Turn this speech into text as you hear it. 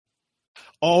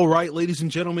All right, ladies and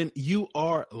gentlemen, you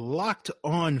are locked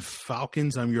on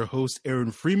Falcons. I'm your host,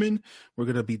 Aaron Freeman. We're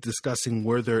going to be discussing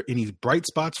were there any bright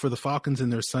spots for the Falcons in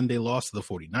their Sunday loss to the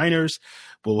 49ers.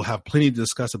 But we'll have plenty to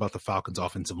discuss about the Falcons'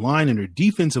 offensive line and their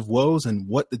defensive woes and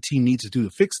what the team needs to do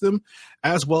to fix them,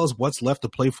 as well as what's left to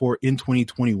play for in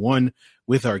 2021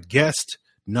 with our guest,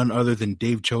 none other than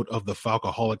Dave Choate of the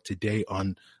Falcoholic, today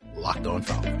on Locked On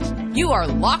Falcons. You are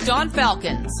Locked On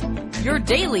Falcons, your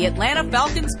daily Atlanta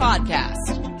Falcons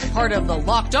podcast. Part of the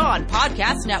Locked On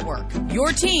Podcast Network,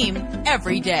 your team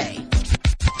every day.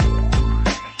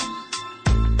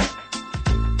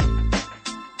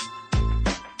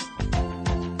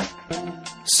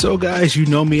 So, guys, you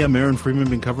know me. I'm Aaron Freeman.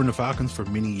 Been covering the Falcons for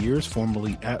many years,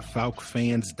 formerly at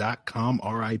FalcFans.com,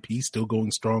 RIP, still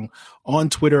going strong on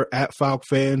Twitter at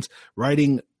FalcFans,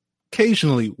 writing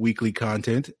occasionally weekly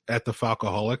content at the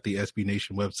Falcoholic, the SB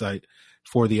Nation website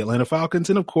for the Atlanta Falcons,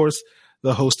 and, of course,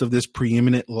 the host of this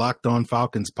preeminent Locked On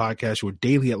Falcons podcast, your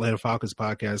daily Atlanta Falcons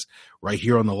podcast, right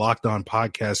here on the Locked On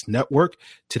Podcast Network.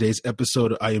 Today's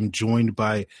episode, I am joined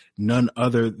by none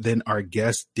other than our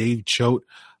guest, Dave Choate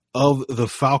of the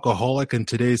Falcoholic, and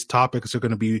today's topics are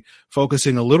going to be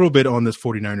focusing a little bit on this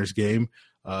 49ers game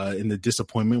in the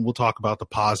disappointment. We'll talk about the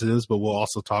positives, but we'll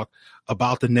also talk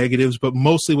about the negatives, but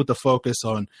mostly with the focus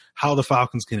on how the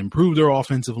Falcons can improve their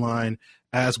offensive line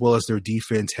as well as their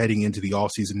defense heading into the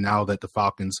offseason now that the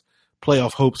Falcons'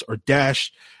 playoff hopes are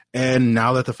dashed. And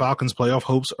now that the Falcons' playoff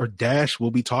hopes are dashed,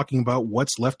 we'll be talking about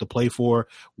what's left to play for,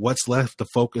 what's left to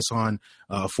focus on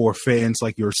for fans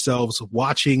like yourselves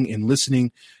watching and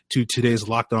listening to today's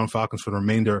Locked On Falcons for the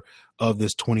remainder of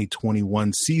this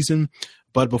 2021 season.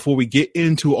 But before we get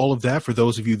into all of that, for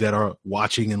those of you that are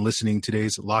watching and listening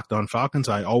today's Locked On Falcons,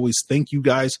 I always thank you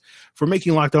guys for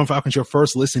making Locked On Falcons your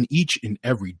first listen each and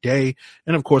every day.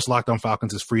 And of course, Locked On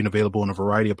Falcons is free and available on a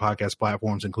variety of podcast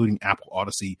platforms, including Apple,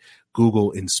 Odyssey,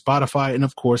 Google, and Spotify. And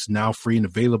of course, now free and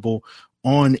available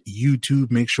on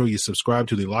YouTube. Make sure you subscribe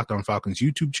to the Locked On Falcons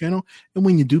YouTube channel. And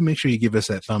when you do, make sure you give us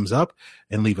that thumbs up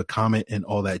and leave a comment and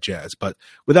all that jazz. But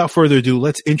without further ado,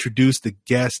 let's introduce the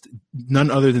guest,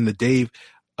 none other than the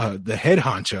head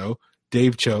honcho,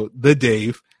 Dave Choate,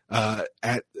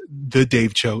 at the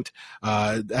Dave Choate,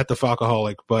 at the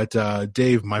Falcoholic. But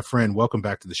Dave, my friend, welcome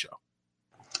back to the show.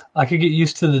 I could get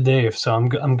used to the Dave, so I'm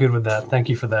good with that. Thank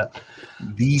you for that.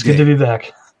 It's good to be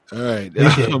back. All right.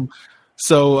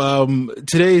 So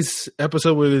today's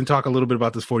episode, we're going to talk a little bit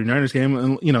about this 49ers game.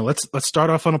 And, let's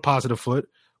start off on a positive foot.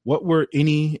 What were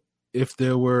if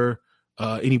there were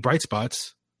any bright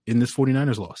spots in this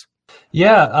 49ers loss?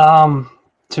 Yeah,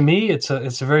 to me, it's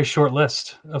a very short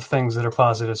list of things that are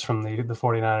positives from the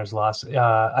 49ers loss.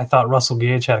 I thought Russell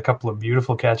Gage had a couple of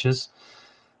beautiful catches.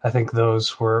 I think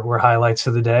those were highlights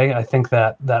of the day. I think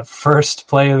that first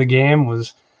play of the game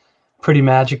was pretty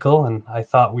magical, and I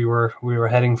thought we were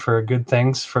heading for good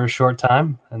things for a short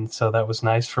time, and so that was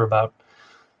nice for about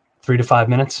 3 to 5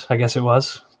 minutes, I guess it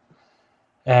was.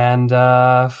 And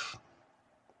yeah,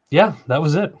 that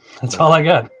was it. That's all I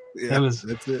got. Yeah,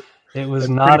 that's it. It was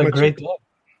not a great day.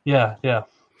 Yeah.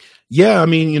 Yeah, I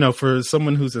mean, for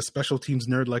someone who's a special teams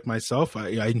nerd like myself, I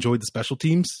enjoyed the special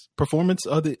teams performance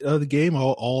of the game.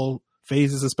 All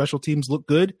phases of special teams look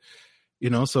good,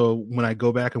 so when I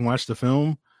go back and watch the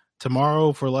film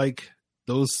tomorrow for like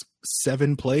those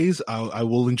 7 plays, I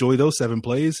will enjoy those 7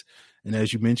 plays. And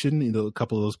as you mentioned, a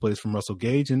couple of those plays from Russell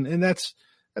Gage, and that's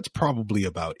probably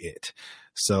about it.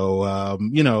 So,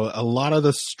 a lot of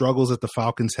the struggles that the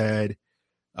Falcons had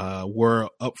were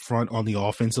up front on the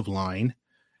offensive line.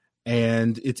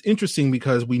 And it's interesting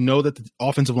because we know that the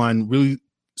offensive line really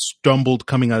stumbled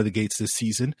coming out of the gates this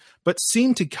season, but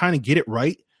seemed to kind of get it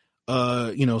right.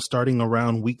 Starting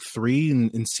around week 3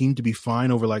 and seemed to be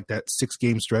fine over like that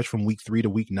 6-game stretch from week 3 to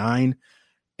week 9.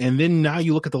 And then now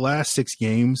you look at the last 6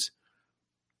 games,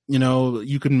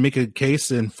 you can make a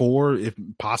case in 4, if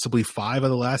possibly 5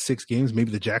 of the last 6 games.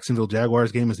 Maybe the Jacksonville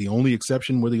Jaguars game is the only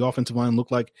exception where the offensive line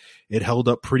looked like it held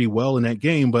up pretty well in that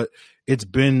game, but it's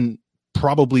been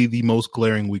probably the most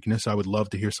glaring weakness. I would love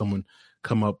to hear someone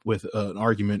come up with an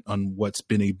argument on what's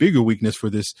been a bigger weakness for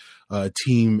this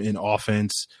team in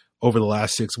offense over the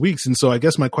last 6 weeks. And so I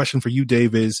guess my question for you,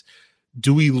 Dave, is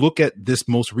do we look at this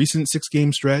most recent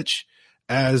 6-game stretch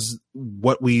as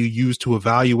what we use to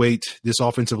evaluate this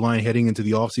offensive line heading into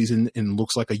the offseason and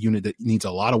looks like a unit that needs a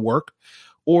lot of work?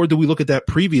 Or do we look at that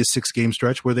previous 6-game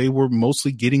stretch where they were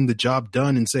mostly getting the job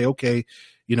done and say, okay,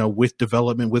 with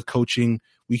development, with coaching,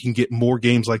 we can get more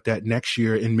games like that next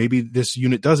year, and maybe this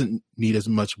unit doesn't need as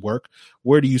much work?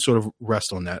 Where do you sort of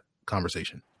rest on that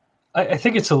conversation? I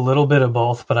think it's a little bit of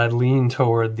both, but I'd lean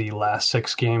toward the last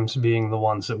 6 games being the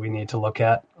ones that we need to look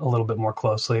at a little bit more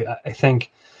closely. I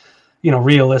think,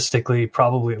 realistically,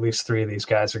 probably at least 3 of these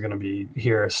guys are going to be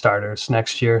here as starters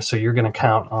next year. So you're going to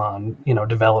count on,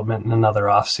 development in another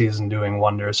offseason doing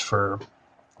wonders for,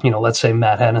 let's say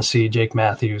Matt Hennessy, Jake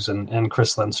Matthews, and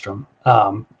Chris Lindstrom.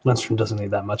 Lindstrom doesn't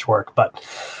need that much work, but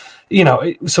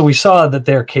so we saw that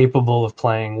they're capable of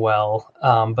playing well.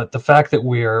 But the fact that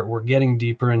we're getting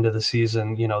deeper into the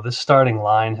season, this starting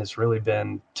line has really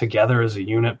been together as a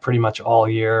unit pretty much all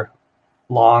year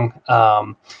long.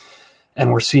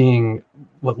 And we're seeing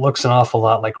what looks an awful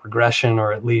lot like regression,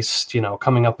 or at least,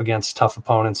 coming up against tough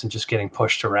opponents and just getting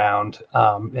pushed around.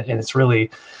 And it's really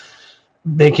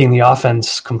making the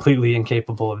offense completely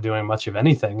incapable of doing much of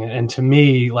anything. And to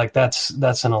me, like that's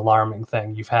an alarming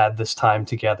thing. You've had this time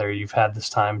together, you've had this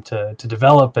time to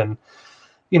develop, and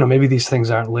maybe these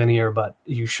things aren't linear, but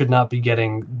you should not be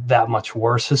getting that much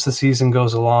worse as the season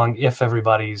goes along if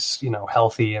everybody's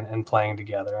healthy and playing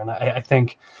together. And I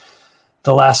think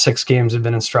the last 6 games have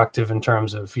been instructive in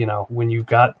terms of when you've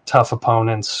got tough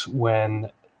opponents,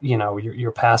 when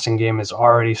your passing game is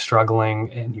already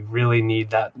struggling and you really need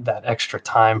that extra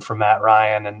time for Matt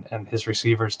Ryan and his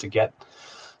receivers to get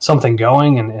something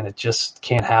going. And it just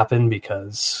can't happen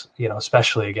because,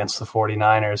 especially against the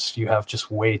 49ers, you have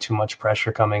just way too much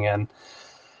pressure coming in.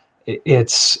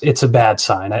 It's a bad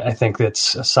sign. I think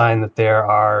it's a sign that there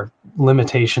are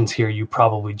limitations here you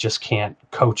probably just can't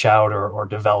coach out or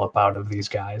develop out of these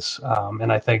guys.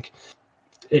 And I think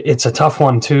it's a tough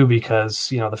one too, because,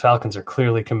 the Falcons are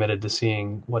clearly committed to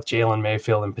seeing what Jalen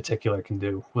Mayfield in particular can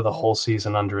do with a whole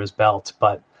season under his belt.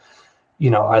 But,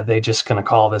 are they just going to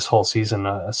call this whole season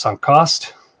a sunk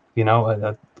cost?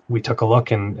 We took a look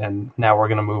and now we're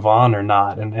going to move on or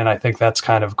not. And I think that's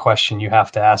kind of a question you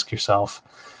have to ask yourself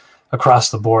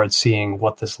across the board, seeing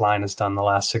what this line has done the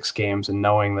last 6 games and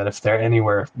knowing that if they're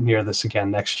anywhere near this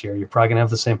again next year, you're probably going to have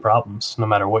the same problems no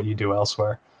matter what you do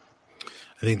elsewhere.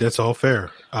 I think that's all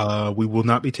fair. We will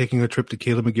not be taking a trip to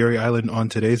Caleb McGarry Island on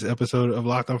today's episode of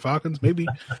Locked on Falcons. Maybe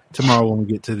tomorrow when we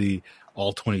get to the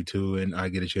all 22 and I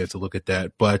get a chance to look at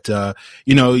that. But,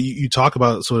 you talk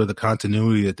about sort of the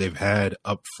continuity that they've had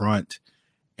up front.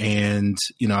 And,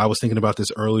 I was thinking about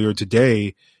this earlier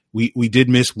today. We did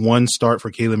miss one start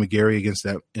for Caleb McGarry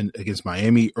against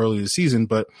Miami earlier this season,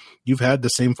 but you've had the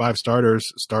same 5 starters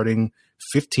starting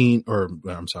 13 out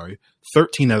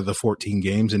of the 14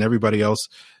 games, and everybody else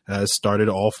has started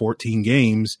all 14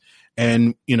 games.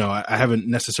 And, I haven't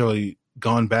necessarily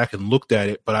gone back and looked at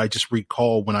it, but I just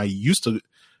recall when I used to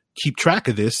keep track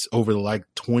of this over the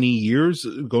 20 years,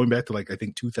 going back to I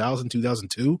think 2000,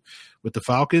 2002 with the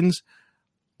Falcons,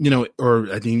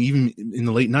 or I think even in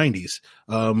the late 90s,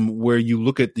 where you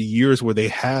look at the years where they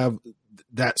have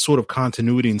that sort of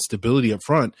continuity and stability up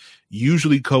front,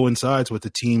 usually coincides with the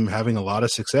team having a lot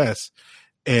of success.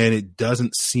 And it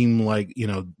doesn't seem like,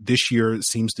 this year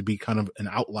seems to be kind of an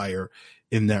outlier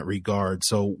in that regard.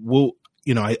 So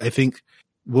I think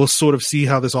we'll sort of see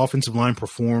how this offensive line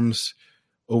performs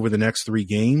over the next 3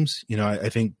 games. I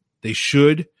think they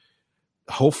should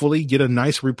hopefully get a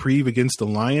nice reprieve against the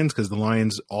Lions, because the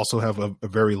Lions also have a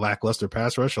very lackluster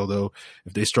pass rush. Although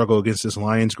if they struggle against this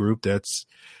Lions group, that's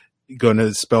going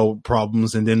to spell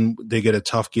problems. And then they get a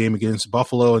tough game against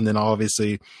Buffalo, and then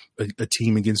obviously a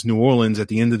team against New Orleans at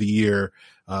the end of the year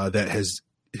that has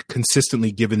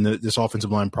consistently given this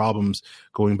offensive line problems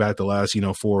going back the last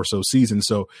 4 or so seasons.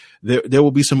 So there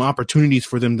will be some opportunities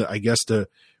for them to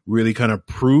really kind of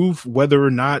prove whether or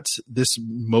not this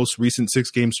most recent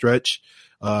 6-game stretch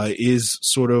is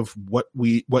sort of what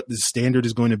the standard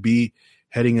is going to be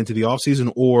heading into the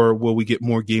offseason, or will we get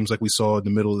more games like we saw in the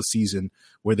middle of the season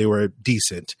where they were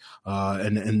decent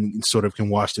and sort of can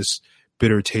wash this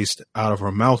bitter taste out of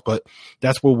our mouth. But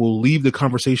that's where we'll leave the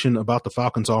conversation about the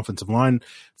Falcons offensive line,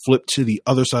 flip to the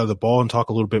other side of the ball and talk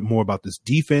a little bit more about this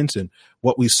defense and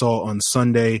what we saw on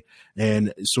Sunday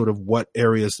and sort of what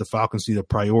areas the Falcons need to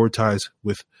prioritize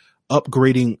with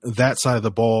upgrading that side of the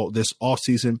ball this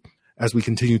offseason as we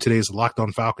continue today's Locked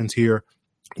on Falcons here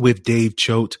with Dave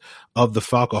Choate of the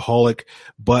Falcoholic.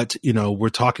 But, we're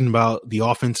talking about the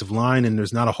offensive line, and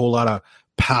there's not a whole lot of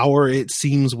power, it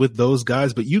seems, with those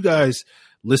guys. But you guys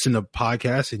listen to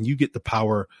podcasts and you get the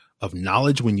power of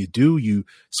knowledge when you do. You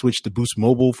switch to Boost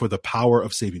Mobile for the power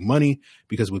of saving money,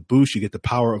 because with Boost, you get the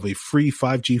power of a free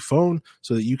 5G phone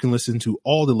so that you can listen to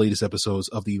all the latest episodes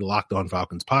of the Locked on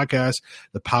Falcons podcast,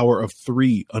 the power of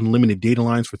 3 unlimited data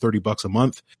lines for $30 a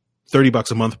month,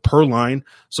 $30 a month per line,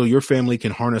 so your family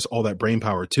can harness all that brain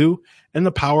power too, and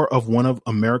the power of one of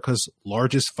America's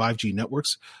largest 5G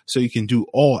networks, so you can do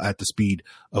all at the speed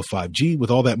of 5G. With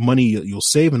all that money you'll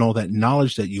save and all that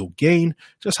knowledge that you'll gain,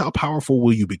 just how powerful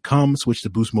will you become? Switch to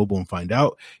Boost Mobile and find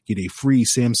out. Get a free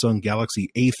Samsung Galaxy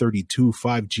A32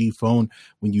 5G phone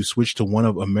when you switch to one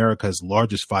of America's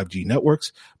largest 5G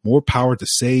networks. More power to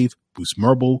save. Boost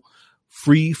Mobile.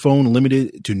 Free phone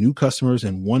limited to new customers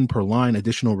and one per line.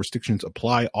 Additional restrictions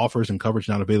apply. Offers and coverage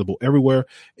not available everywhere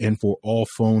and for all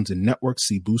phones and networks.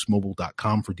 See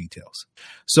boostmobile.com for details.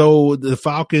 So the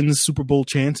Falcons' Super Bowl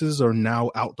chances are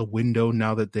now out the window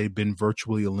now that they've been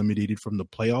virtually eliminated from the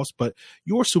playoffs. But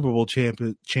your Super Bowl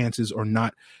chances are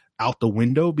not out the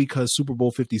window because Super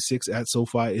Bowl 56 at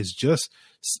SoFi is just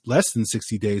less than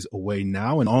 60 days away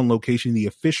now. And On Location, the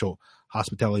official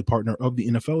hospitality partner of the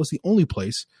NFL, is the only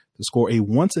place to score a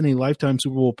once-in-a-lifetime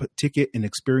Super Bowl ticket and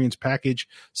experience package.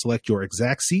 Select your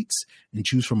exact seats and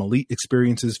choose from elite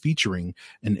experiences featuring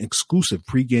an exclusive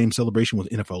pregame celebration with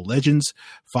NFL legends,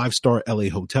 5-star LA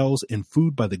hotels, and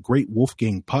food by the great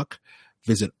Wolfgang Puck.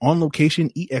 Visit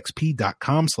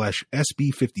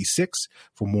onlocationexp.com/SB56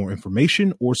 for more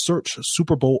information or search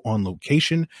Super Bowl On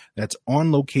Location. That's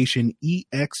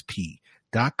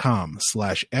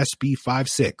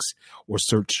onlocationexp.com/SB56 or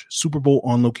search Super Bowl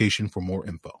On Location for more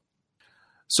info.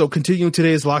 So continuing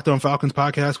today's Locked On Falcons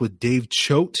podcast with Dave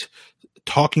Choate,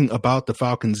 talking about the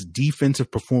Falcons' defensive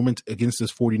performance against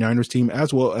this 49ers team,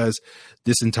 as well as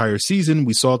this entire season.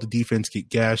 We saw the defense get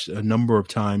gashed a number of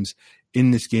times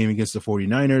in this game against the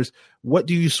 49ers. What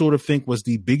do you sort of think was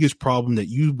the biggest problem that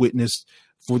you witnessed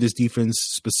for this defense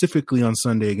specifically on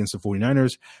Sunday against the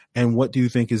 49ers? And what do you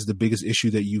think is the biggest issue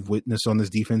that you've witnessed on this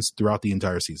defense throughout the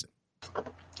entire season?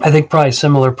 I think probably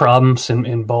similar problems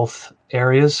in both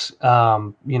areas.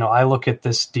 I look at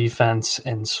this defense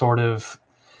and sort of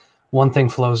one thing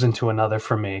flows into another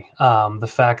for me.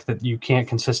 The fact that you can't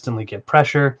consistently get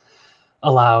pressure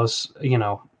allows,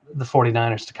 the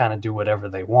 49ers to kind of do whatever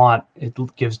they want. It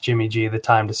gives Jimmy G the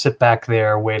time to sit back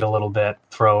there, wait a little bit,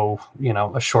 throw,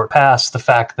 a short pass. The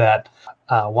fact that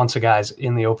once a guy's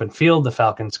in the open field, the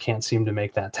Falcons can't seem to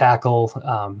make that tackle,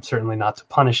 certainly not to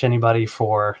punish anybody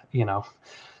for,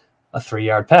 a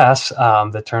 3-yard pass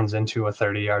that turns into a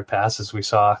 30-yard pass, as we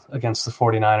saw against the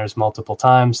 49ers multiple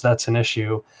times. That's an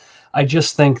issue. I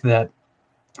just think that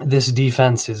this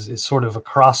defense is sort of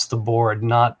across the board,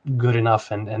 not good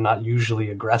enough and not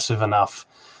usually aggressive enough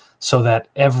so that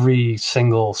every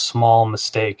single small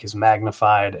mistake is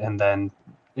magnified, and then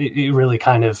it really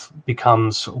kind of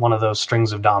becomes one of those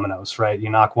strings of dominoes, right? You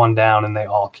knock one down and they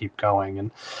all keep going.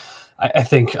 And I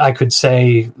think I could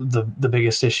say the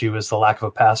biggest issue is the lack of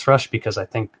a pass rush, because I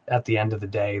think at the end of the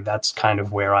day, that's kind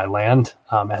of where I land,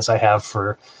 as I have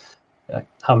for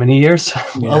how many years?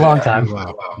 Yeah, a long time.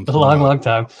 Wow. A long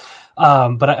time.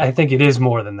 But I think it is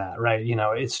more than that, right?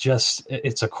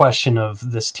 It's a question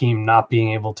of this team not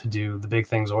being able to do the big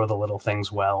things or the little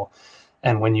things well.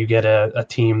 And when you get a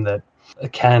team that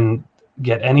can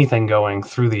get anything going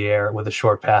through the air with a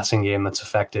short passing game that's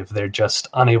effective, they're just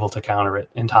unable to counter it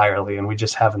entirely. And we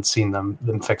just haven't seen them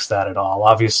fix that at all.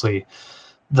 Obviously,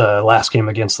 the last game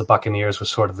against the Buccaneers was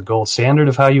sort of the gold standard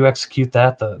of how you execute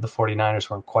that. The 49ers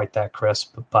weren't quite that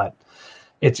crisp, but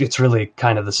it's really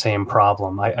kind of the same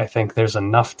problem. I think there's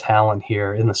enough talent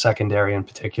here in the secondary in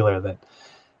particular that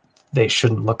they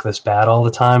shouldn't look this bad all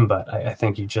the time, but I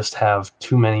think you just have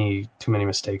too many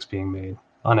mistakes being made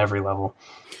on every level.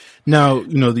 Now,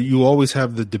 you always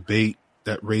have the debate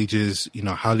that rages,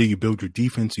 how do you build your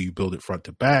defense? Do you build it front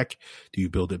to back? Do you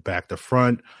build it back to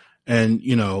front? And,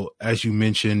 as you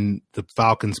mentioned, the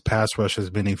Falcons pass rush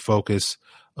has been a focus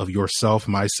of yourself,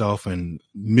 myself, and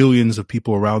millions of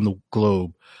people around the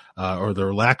globe, or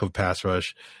their lack of pass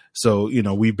rush. So,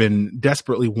 we've been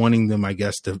desperately wanting them, I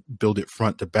guess, to build it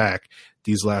front to back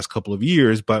these last couple of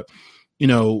years. But,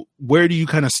 where do you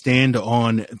kind of stand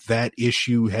on that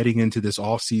issue heading into this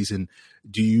offseason?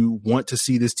 Do you want to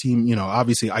see this team,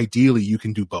 obviously, ideally, you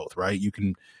can do both, right? You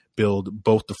can build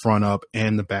both the front up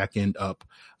and the back end up.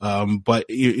 But,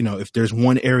 if there's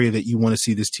one area that you want to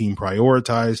see this team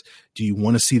prioritize, do you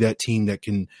want to see that team that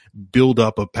can build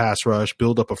up a pass rush,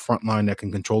 build up a front line that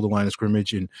can control the line of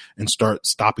scrimmage and start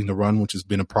stopping the run, which has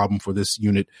been a problem for this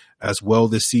unit as well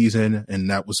this season, and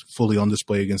that was fully on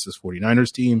display against this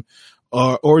 49ers team?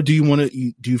 Or do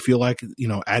you feel like,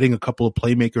 adding a couple of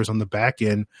playmakers on the back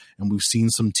end, and we've seen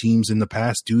some teams in the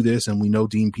past do this, and we know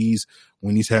Dean Pease,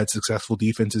 when he's had successful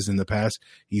defenses in the past,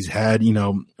 he's had,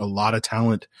 a lot of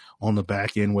talent on the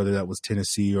back end, whether that was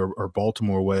Tennessee or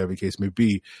Baltimore, or whatever the case may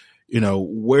be.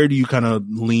 Where do you kind of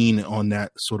lean on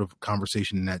that sort of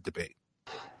conversation in that debate?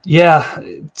 Yeah,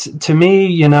 to me,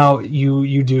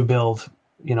 you do build,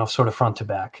 sort of front to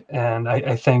back. And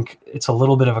I think it's a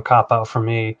little bit of a cop-out for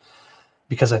me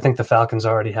because I think the Falcons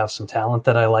already have some talent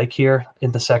that I like here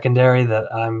in the secondary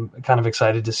that I'm kind of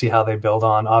excited to see how they build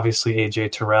on. Obviously, A.J.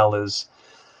 Terrell is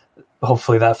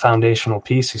hopefully that foundational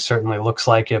piece. He certainly looks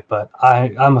like it, but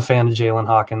I'm a fan of Jalen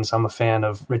Hawkins. I'm a fan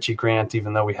of Richie Grant,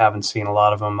 even though we haven't seen a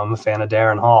lot of him. I'm a fan of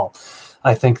Darren Hall.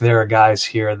 I think there are guys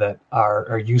here that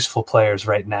are useful players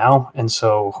right now, and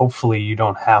so hopefully you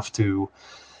don't have to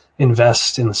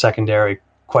invest in the secondary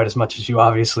quite as much as you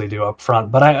obviously do up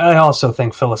front. But I also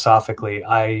think philosophically,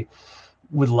 I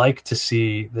would like to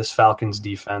see this Falcons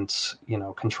defense,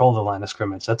 control the line of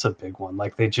scrimmage. That's a big one.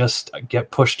 Like, they just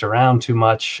get pushed around too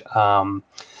much.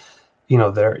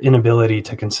 Their inability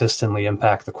to consistently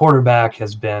impact the quarterback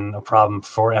has been a problem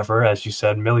forever. As you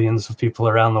said, millions of people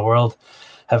around the world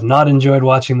have not enjoyed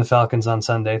watching the Falcons on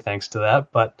Sunday thanks to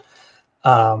that. But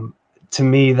to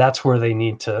me, that's where they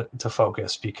need to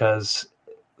focus, because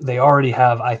they already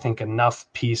have, I think,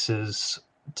 enough pieces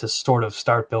to sort of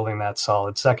start building that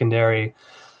solid secondary.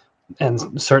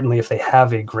 And certainly if they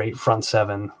have a great front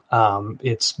seven,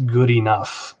 it's good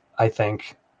enough, I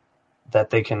think,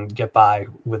 that they can get by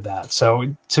with that.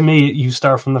 So to me, you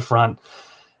start from the front.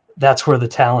 That's where the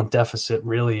talent deficit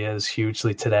really is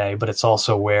hugely today, but it's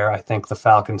also where I think the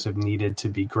Falcons have needed to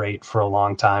be great for a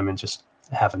long time and just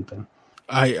haven't been.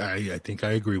 I think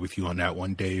I agree with you on that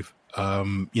one, Dave.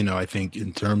 I think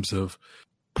in terms of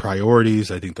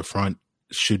priorities, I think the front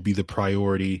should be the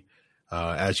priority.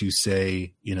 As you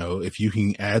say, if you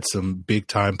can add some big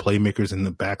time playmakers in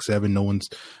the back seven, no one's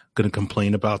going to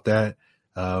complain about that.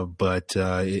 But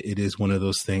it is one of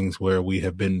those things where we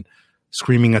have been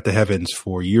screaming at the heavens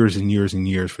for years and years and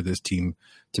years for this team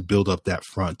to build up that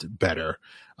front better.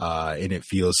 And it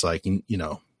feels like,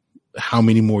 how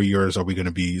many more years are we going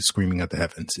to be screaming at the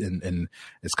heavens? And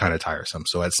it's kind of tiresome.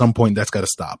 So at some point that's got to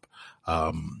stop.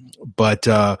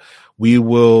 But we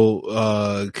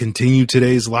will continue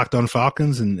today's Locked On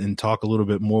Falcons and talk a little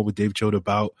bit more with Dave Choate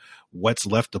about what's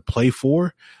left to play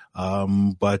for.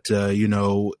 But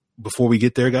before we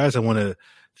get there, guys, I want to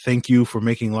thank you for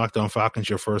making Locked On Falcons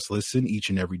your first listen each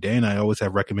and every day. And I always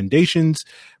have recommendations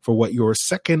for what your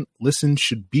second listen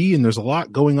should be. And there's a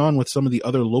lot going on with some of the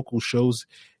other local shows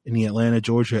in the Atlanta,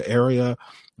 Georgia area.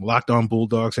 Locked On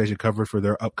Bulldogs has you covered for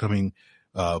their upcoming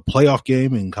playoff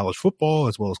game in college football,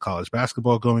 as well as college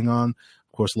basketball going on.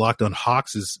 Of course, Locked On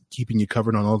Hawks is keeping you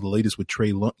covered on all the latest with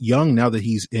Trey Young now that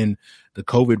he's in the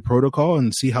COVID protocol,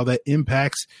 and see how that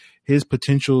impacts his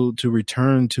potential to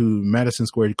return to Madison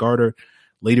Square Garden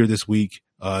later this week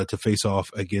to face off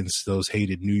against those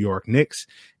hated New York Knicks.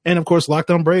 And, of course,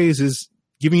 Locked On Braves is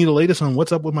giving you the latest on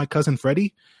what's up with my cousin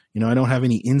Freddie. I don't have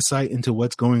any insight into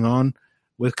what's going on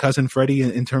with cousin Freddie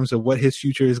in terms of what his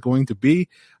future is going to be.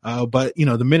 But,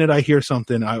 the minute I hear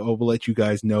something, I will let you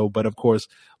guys know. But, of course,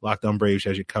 Locked On Braves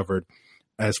has you covered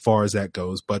as far as that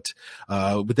goes. But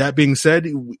with that being said,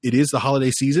 it is the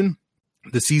holiday season,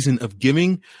 the season of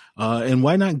giving. And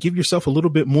why not give yourself a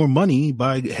little bit more money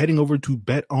by heading over to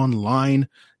betonline.ag,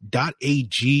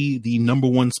 the number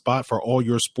one spot for all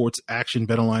your sports action.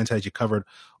 BetOnline has you covered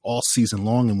all season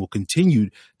long and will continue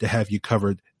to have you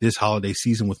covered this holiday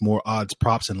season with more odds,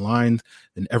 props, and lines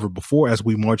than ever before as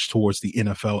we march towards the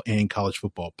NFL and college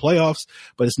football playoffs.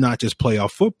 But it's not just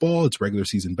playoff football. It's regular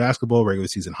season basketball, regular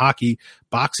season hockey,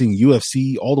 boxing,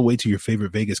 UFC, all the way to your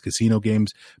favorite Vegas casino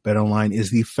games. BetOnline is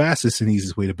the fastest and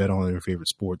easiest way to bet on your favorite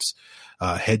sports.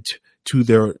 Head to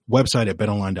their website at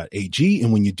betonline.ag.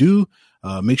 And when you do,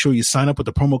 make sure you sign up with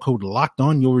the promo code Locked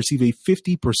On. You'll receive a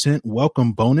 50%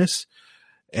 welcome bonus.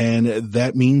 And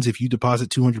that means if you deposit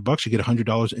 $200, you get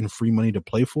 $100 in free money to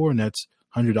play for. And that's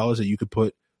 $100 that you could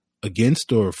put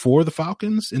against or for the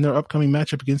Falcons in their upcoming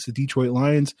matchup against the Detroit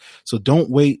Lions. So don't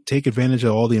wait. Take advantage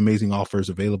of all the amazing offers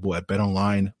available at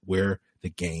BetOnline, where the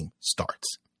game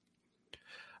starts.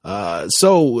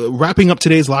 So wrapping up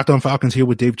today's Locked On Falcons here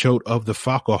with Dave Choate of the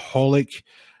Falcoholic.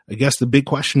 I guess the big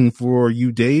question for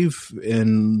you, Dave,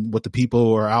 and what the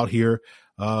people are out here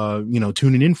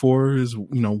tuning in for is,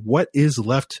 what is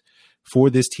left for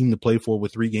this team to play for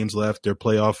with 3 games left? Their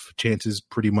playoff chances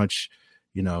pretty much,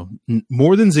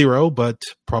 more than 0, but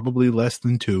probably less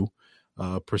than 2%,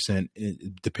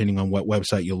 depending on what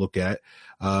website you look at.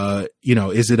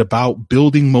 Is it about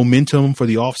building momentum for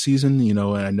the offseason? And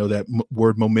I know that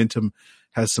word momentum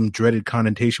has some dreaded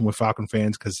connotation with Falcon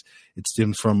fans because it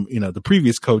stems from, the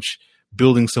previous coach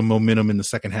building some momentum in the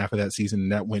second half of that season,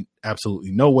 and that went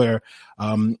absolutely nowhere.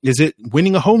 Is it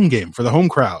winning a home game for the home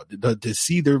crowd to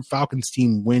see their Falcons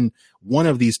team win one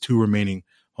of these 2 remaining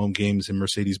home games in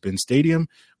Mercedes-Benz Stadium?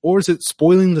 Or is it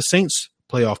spoiling the Saints'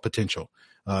 playoff potential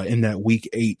in that Week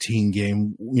 18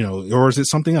 game, or is it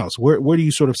something else? Where do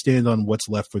you sort of stand on what's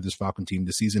left for this Falcon team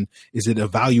this season? Is it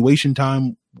evaluation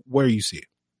time? Where do you see it?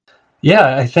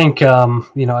 Yeah, I think,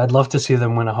 I'd love to see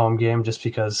them win a home game just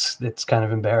because it's kind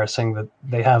of embarrassing that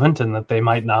they haven't and that they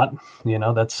might not.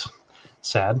 That's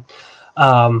sad.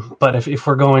 But if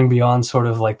we're going beyond sort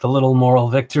of like the little moral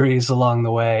victories along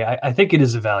the way, I think it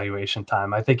is evaluation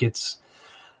time. I think it's,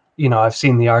 I've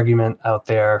seen the argument out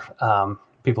there.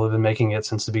 People have been making it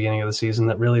since the beginning of the season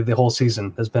that really the whole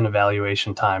season has been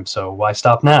evaluation time. So why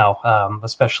stop now?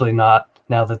 Especially not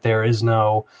now that there is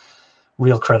no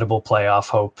real credible playoff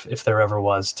hope, if there ever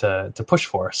was, to push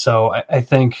for. So I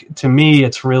think, to me,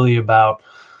 it's really about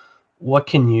what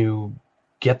can you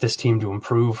get this team to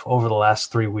improve over the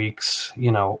last 3 weeks.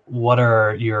 What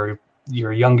are your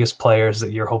youngest players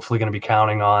that you're hopefully going to be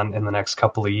counting on in the next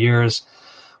couple of years?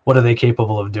 What are they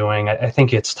capable of doing? I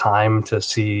think it's time to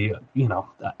see,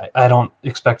 I don't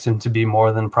expect him to be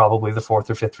more than probably the 4th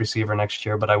or 5th receiver next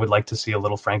year, but I would like to see a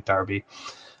little Frank Darby.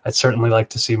 I'd certainly like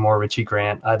to see more Richie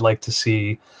Grant. I'd like to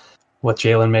see what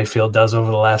Jalen Mayfield does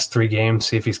over the last 3 games,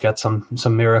 see if he's got some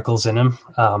miracles in him.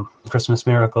 Christmas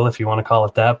miracle, if you want to call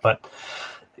it that. But,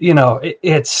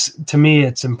 to me,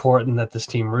 it's important that this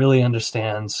team really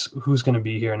understands who's going to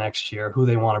be here next year, who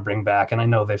they want to bring back. And I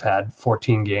know they've had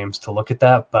 14 games to look at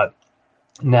that, but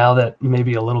now that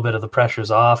maybe a little bit of the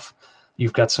pressure's off,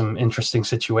 you've got some interesting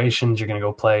situations. You're going to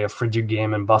go play a frigid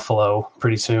game in Buffalo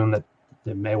pretty soon that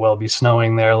it may well be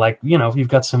snowing there. You've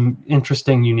got some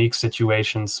interesting, unique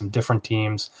situations, some different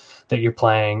teams that you're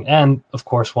playing. And of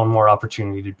course, one more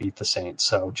opportunity to beat the Saints.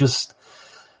 So just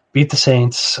beat the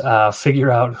Saints, figure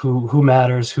out who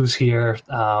matters, who's here,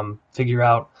 figure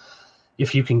out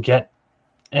if you can get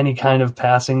any kind of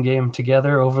passing game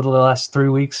together over the last 3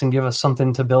 weeks and give us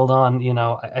something to build on.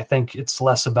 I think it's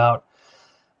less about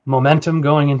momentum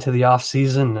going into the off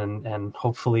season and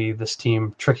hopefully this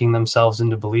team tricking themselves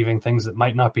into believing things that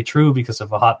might not be true because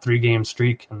of a hot 3-game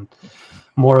streak, and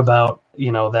more about,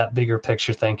 that bigger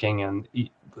picture thinking and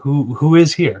who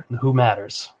is here and who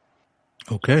matters.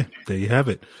 Okay. There you have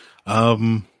it.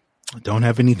 Don't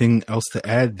have anything else to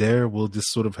add there. We'll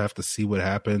just sort of have to see what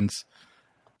happens.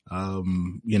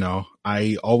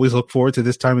 I always look forward to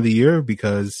this time of the year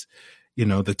because,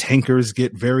 the tankers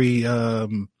get very,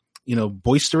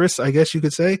 boisterous, I guess you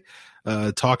could say,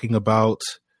 talking about,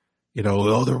 they're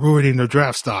ruining their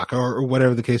draft stock or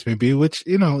whatever the case may be, which,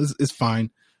 is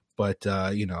fine. But,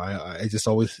 I just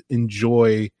always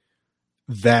enjoy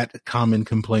that common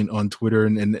complaint on Twitter.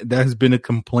 And that has been a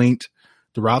complaint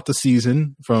throughout the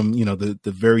season from, the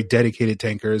very dedicated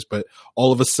tankers. But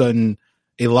all of a sudden,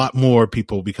 a lot more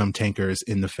people become tankers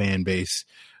in the fan base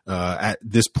at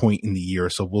this point in the year.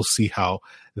 So we'll see how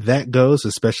that goes,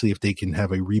 especially if they can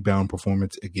have a rebound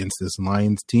performance against this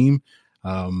Lions team.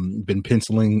 Been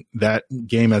penciling that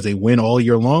game as a win all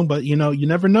year long, but you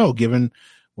never know given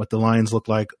what the Lions look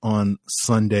like on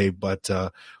Sunday, but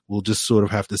we'll just sort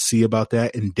of have to see about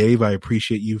that. And Dave, I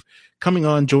appreciate you coming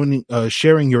on, joining,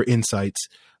 sharing your insights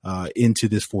into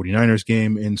this 49ers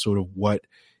game and sort of what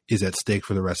is at stake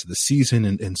for the rest of the season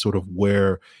and sort of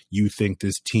where you think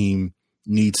this team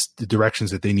needs the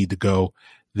directions that they need to go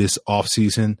this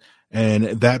offseason. And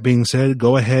that being said,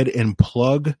 go ahead and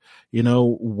plug,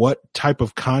 what type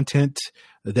of content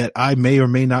that I may or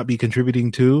may not be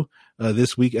contributing to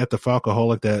this week at the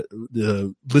Falcoholic that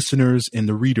the listeners and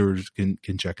the readers can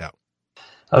check out.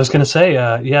 I was going to say,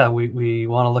 we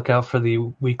want to look out for the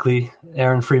weekly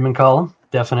Aaron Freeman column.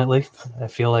 Definitely. I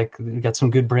feel like we got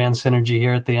some good brand synergy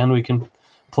here at the end we can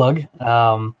plug.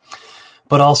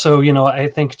 But also, I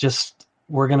think just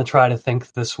we're going to try to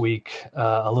think this week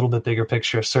a little bit bigger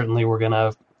picture. Certainly we're going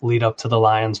to lead up to the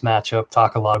Lions matchup,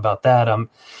 talk a lot about that. I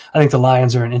think the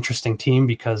Lions are an interesting team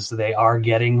because they are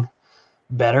getting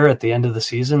better at the end of the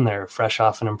season. They're fresh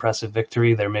off an impressive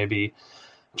victory. They're maybe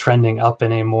trending up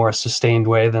in a more sustained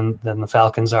way than the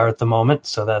Falcons are at the moment.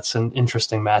 So that's an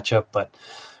interesting matchup, but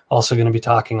also going to be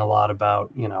talking a lot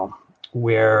about,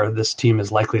 where this team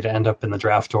is likely to end up in the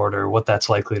draft order, what that's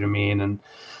likely to mean. And,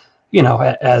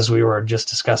 as we were just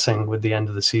discussing with the end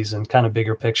of the season, kind of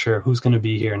bigger picture, who's going to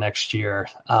be here next year,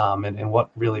 and what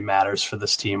really matters for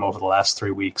this team over the last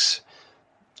 3 weeks,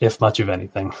 if much of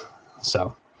anything.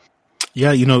 So,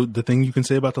 yeah, the thing you can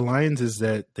say about the Lions is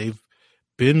that they've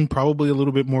been probably a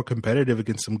little bit more competitive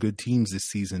against some good teams this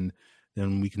season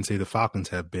than we can say the Falcons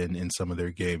have been in some of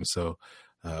their games. So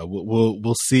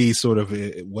we'll see sort of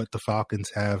what the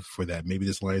Falcons have for that. Maybe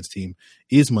this Lions team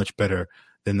is much better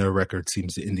than their record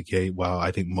seems to indicate, while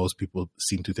I think most people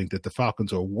seem to think that the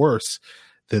Falcons are worse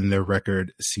than their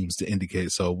record seems to indicate.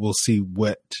 So we'll see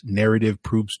what narrative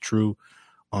proves true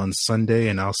on Sunday,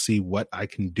 and I'll see what I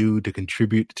can do to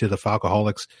contribute to the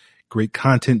Falcoholics. Great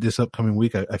content this upcoming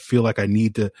week. I feel like I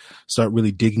need to start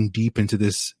really digging deep into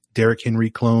this Derrick Henry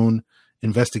clone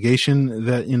investigation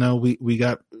that, we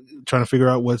got, trying to figure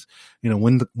out what's,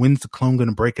 when's the clone going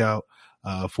to break out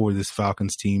for this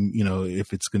Falcons team,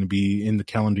 if it's going to be in the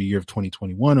calendar year of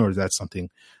 2021, or is that something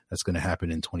that's going to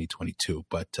happen in 2022?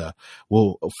 But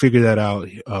we'll figure that out.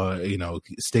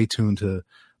 Stay tuned to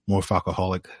more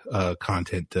Falcoholic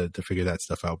content to figure that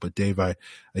stuff out. But Dave, I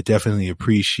definitely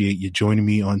appreciate you joining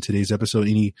me on today's episode.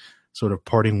 Any sort of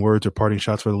parting words or parting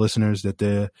shots for the listeners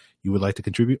that you would like to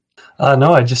contribute?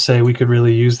 No, I'd just say we could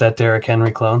really use that Derrick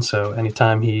Henry clone. So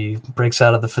anytime he breaks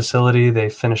out of the facility, they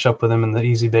finish up with him in the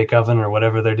easy bake oven or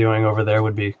whatever they're doing over there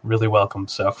would be really welcome.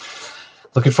 So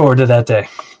looking forward to that day.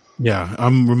 Yeah,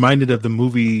 I'm reminded of the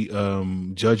movie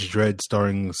Judge Dredd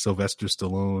starring Sylvester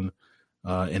Stallone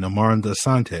and Amaranda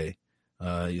Asante.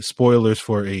 Spoilers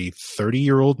for a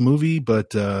 30-year-old movie,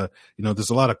 but there's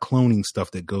a lot of cloning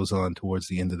stuff that goes on towards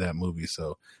the end of that movie,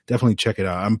 so definitely check it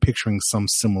out. I'm picturing some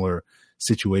similar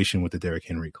situation with the Derrick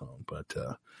Henry clone, but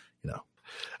all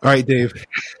right, Dave,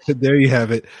 there you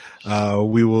have it.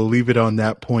 We will leave it on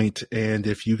that point, and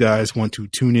if you guys want to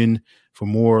tune in for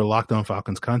more Locked On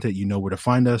Falcons content, you know where to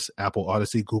find us: Apple,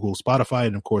 Odyssey, Google, Spotify,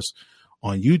 and of course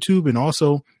on YouTube. And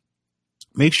also,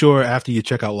 make sure after you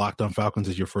check out Locked On Falcons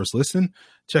as your first listen,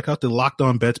 check out the Locked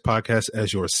On Bets podcast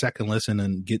as your second listen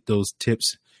and get those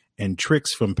tips and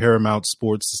tricks from Paramount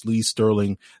Sports' Lee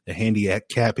Sterling, the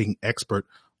handicapping expert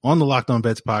on the Locked On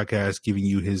Bets podcast, giving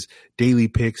you his daily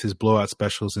picks, his blowout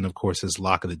specials, and of course his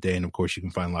lock of the day. And of course you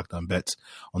can find Locked On Bets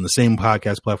on the same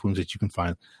podcast platforms that you can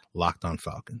find Locked On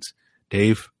Falcons.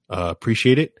 Dave,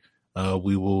 appreciate it.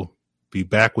 We will be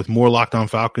back with more Locked On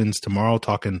Falcons tomorrow,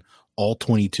 talking all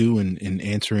 22 and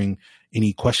answering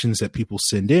any questions that people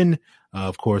send in.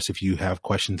 Of course, if you have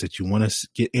questions that you want to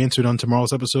get answered on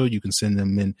tomorrow's episode, you can send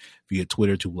them in via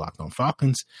Twitter to Locked On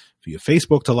Falcons, via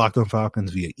Facebook to Locked On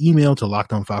Falcons, via email to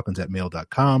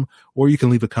lockedonfalcons@mail.com, or you can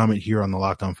leave a comment here on the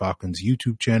Locked On Falcons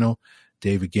YouTube channel.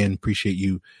 Dave, again, appreciate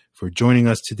you for joining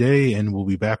us today, and we'll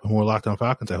be back with more Locked On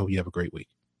Falcons. I hope you have a great week.